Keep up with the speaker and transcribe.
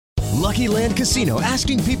Lucky Land Casino,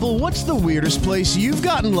 asking people, what's the weirdest place you've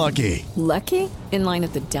gotten lucky? Lucky? In line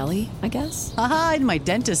at the deli, I guess? Aha, in my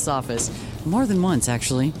dentist's office. More than once,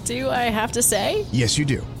 actually. Do I have to say? Yes, you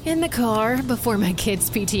do. In the car before my kids'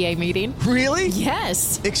 PTA meeting. Really?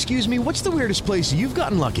 Yes. Excuse me, what's the weirdest place you've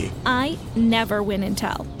gotten lucky? I never win and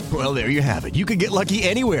tell. Well, there you have it. You can get lucky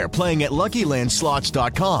anywhere, playing at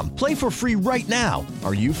LuckyLandSlots.com. Play for free right now.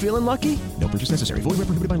 Are you feeling lucky? No purchase necessary. Void where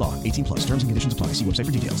prohibited by law. 18 plus. Terms and conditions apply. See website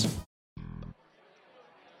for details.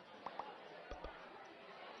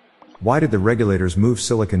 Why did the regulators move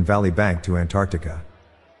Silicon Valley Bank to Antarctica?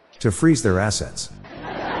 To freeze their assets.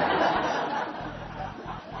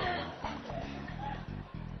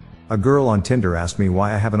 A girl on Tinder asked me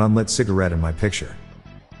why I have an unlit cigarette in my picture.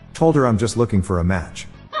 Told her I'm just looking for a match.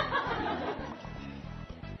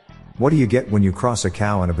 What do you get when you cross a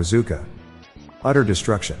cow and a bazooka? Utter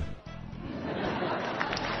destruction.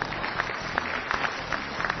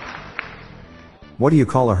 What do you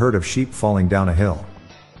call a herd of sheep falling down a hill?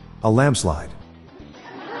 A landslide.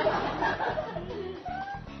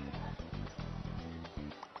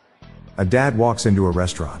 A dad walks into a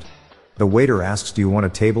restaurant. The waiter asks, do you want a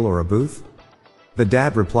table or a booth? The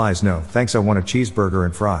dad replies, no, thanks, I want a cheeseburger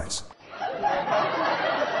and fries.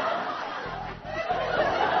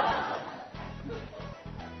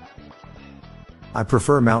 I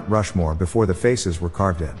prefer Mount Rushmore before the faces were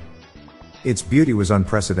carved in. Its beauty was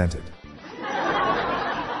unprecedented.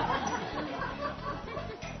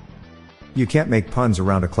 You can't make puns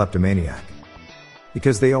around a kleptomaniac.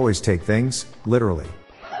 Because they always take things, literally.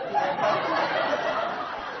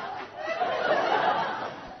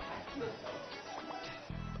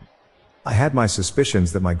 I had my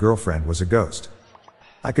suspicions that my girlfriend was a ghost.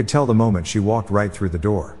 I could tell the moment she walked right through the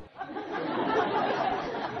door.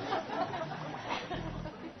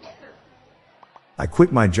 I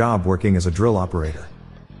quit my job working as a drill operator.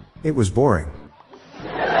 It was boring.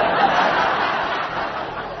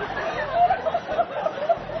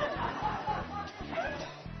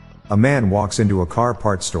 A man walks into a car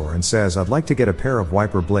parts store and says, I'd like to get a pair of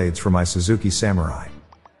wiper blades for my Suzuki Samurai.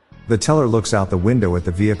 The teller looks out the window at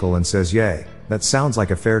the vehicle and says, yay, that sounds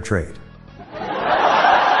like a fair trade.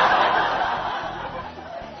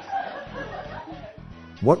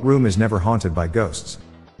 What room is never haunted by ghosts?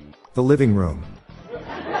 The living room.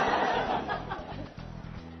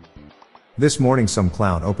 This morning some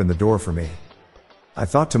clown opened the door for me. I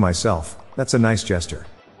thought to myself, that's a nice gesture.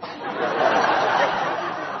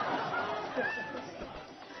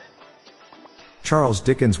 Charles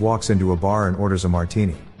Dickens walks into a bar and orders a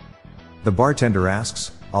martini. The bartender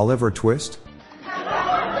asks, olive or twist?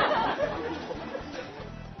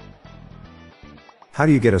 How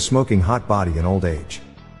do you get a smoking hot body in old age?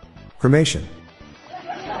 Cremation.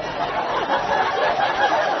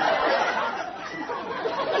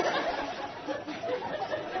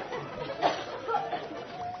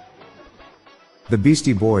 The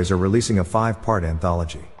Beastie Boys are releasing a 5-part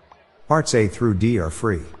anthology. Parts A through D are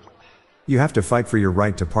free. You have to fight for your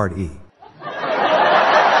right to Part E.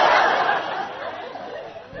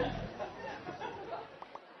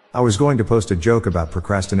 I was going to post a joke about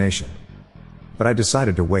procrastination, but I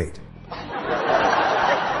decided to wait.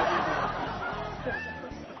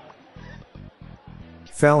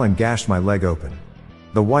 Fell and gashed my leg open.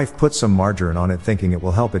 The wife put some margarine on it thinking it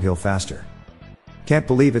will help it heal faster. Can't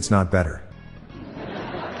believe it's not better.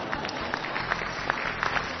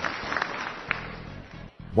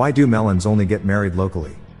 Why do melons only get married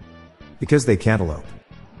locally? Because they cantaloupe.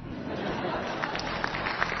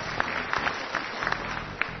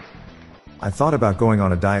 I thought about going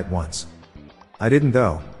on a diet once. I didn't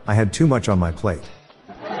though, I had too much on my plate.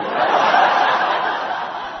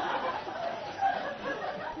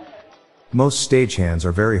 Most stagehands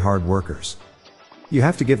are very hard workers. You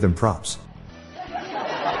have to give them props.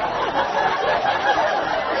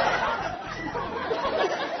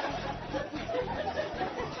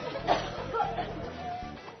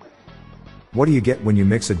 What do you get when you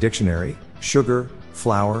mix a dictionary? Sugar,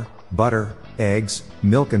 flour, butter, eggs,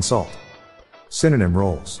 milk and salt. Synonym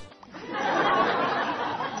rolls.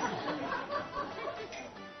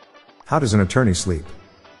 How does an attorney sleep?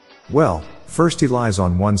 Well, first he lies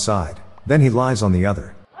on one side, then he lies on the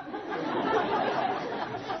other.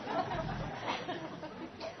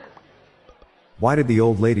 Why did the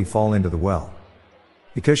old lady fall into the well?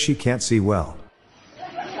 Because she can't see well.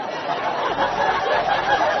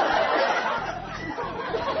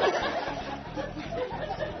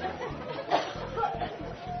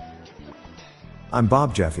 I'm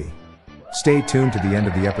Bob Jeffy. Stay tuned to the end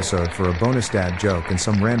of the episode for a bonus dad joke and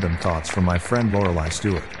some random thoughts from my friend Lorelei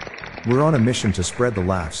Stewart. We're on a mission to spread the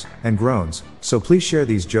laughs and groans, so please share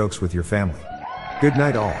these jokes with your family. Good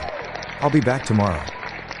night all. I'll be back tomorrow.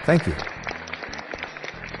 Thank you.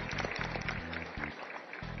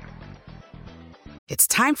 It's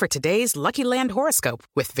time for today's Lucky Land horoscope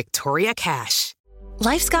with Victoria Cash.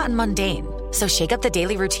 Life's gotten mundane, so shake up the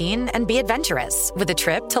daily routine and be adventurous with a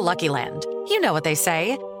trip to Lucky Land. You know what they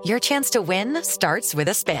say, your chance to win starts with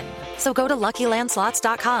a spin. So go to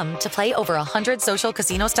LuckyLandSlots.com to play over 100 social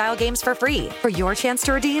casino-style games for free for your chance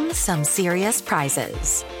to redeem some serious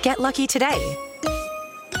prizes. Get lucky today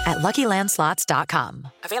at LuckyLandSlots.com.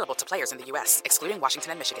 Available to players in the U.S., excluding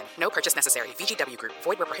Washington and Michigan. No purchase necessary. VGW Group.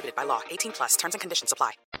 Void where prohibited by law. 18+. Terms and conditions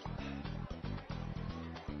apply.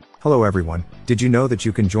 Hello everyone, did you know that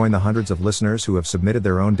you can join the hundreds of listeners who have submitted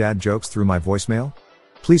their own dad jokes through my voicemail?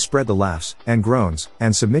 Please spread the laughs and groans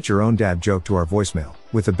and submit your own dad joke to our voicemail,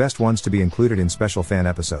 with the best ones to be included in special fan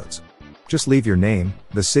episodes. Just leave your name,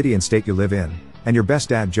 the city and state you live in, and your best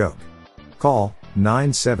dad joke. Call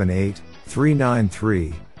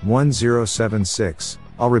 978-393-1076.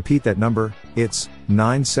 I'll repeat that number, it's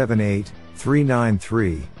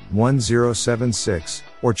 978-393-1076,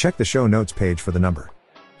 or check the show notes page for the number.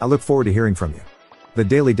 I look forward to hearing from you. The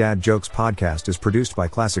Daily Dad Jokes podcast is produced by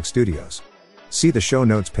Classic Studios. See the show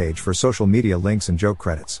notes page for social media links and joke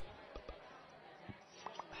credits.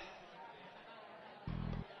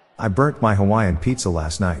 I burnt my Hawaiian pizza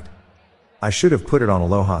last night. I should have put it on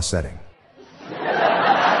Aloha setting.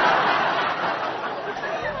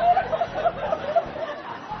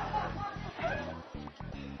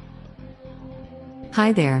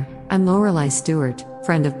 Hi there, I'm Lorelei Stewart,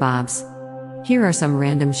 friend of Bob's. Here are some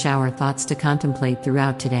random shower thoughts to contemplate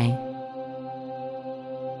throughout today.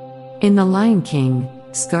 In The Lion King,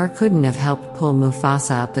 Scar couldn't have helped pull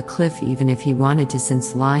Mufasa up the cliff even if he wanted to,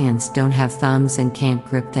 since lions don't have thumbs and can't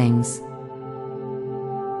grip things.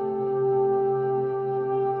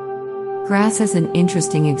 Grass has an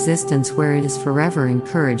interesting existence where it is forever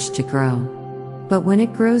encouraged to grow. But when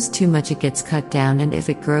it grows too much, it gets cut down, and if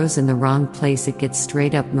it grows in the wrong place, it gets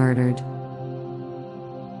straight up murdered.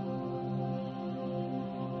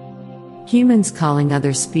 Humans calling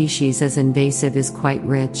other species as invasive is quite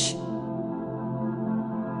rich.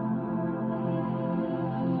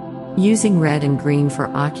 Using red and green for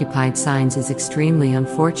occupied signs is extremely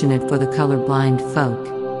unfortunate for the colorblind folk.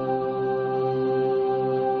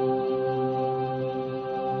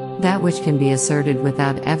 That which can be asserted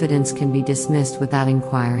without evidence can be dismissed without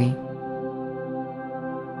inquiry.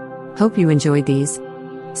 Hope you enjoyed these.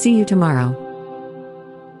 See you tomorrow.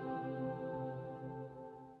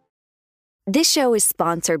 This show is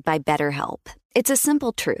sponsored by BetterHelp. It's a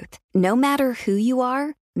simple truth. No matter who you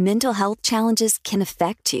are, mental health challenges can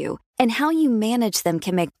affect you, and how you manage them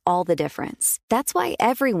can make all the difference. That's why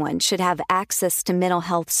everyone should have access to mental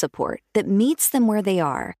health support that meets them where they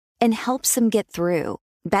are and helps them get through.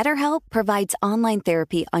 BetterHelp provides online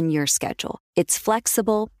therapy on your schedule. It's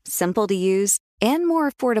flexible, simple to use, and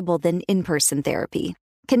more affordable than in-person therapy.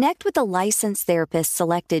 Connect with a licensed therapist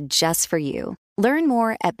selected just for you. Learn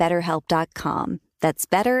more at BetterHelp.com. That's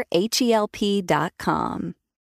BetterHelp.com.